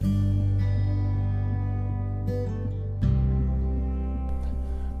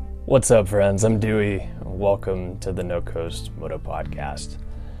What's up, friends? I'm Dewey. Welcome to the No Coast Moto Podcast.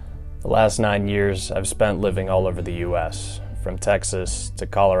 The last 9 years I've spent living all over the U.S., from Texas to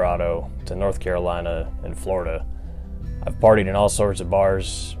Colorado to North Carolina and Florida. I've partied in all sorts of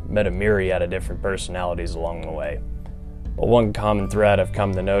bars, met a myriad of different personalities along the way. But one common thread I've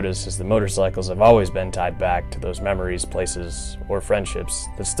come to notice is the motorcycles have always been tied back to those memories, places, or friendships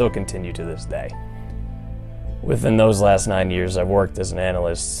that still continue to this day. Within those last 9 years, I've worked as an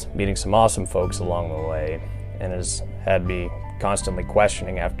analyst, meeting some awesome folks along the way, and has had me constantly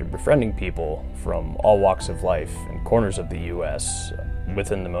questioning after befriending people from all walks of life and corners of the U.S.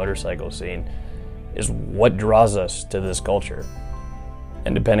 within the motorcycle scene, is what draws us to this culture.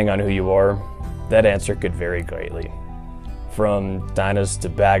 And depending on who you are, that answer could vary greatly. From dynas to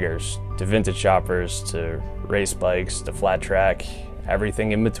baggers, to vintage shoppers, to race bikes, to flat track,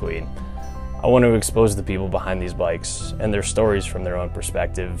 everything in between. I want to expose the people behind these bikes and their stories from their own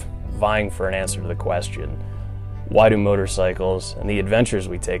perspective, vying for an answer to the question, why do motorcycles and the adventures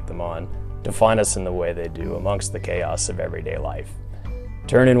we take them on define us in the way they do amongst the chaos of everyday life?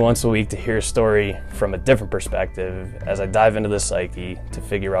 Turn in once a week to hear a story from a different perspective as I dive into the psyche to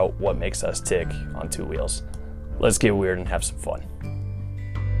figure out what makes us tick on two wheels. Let's get weird and have some fun.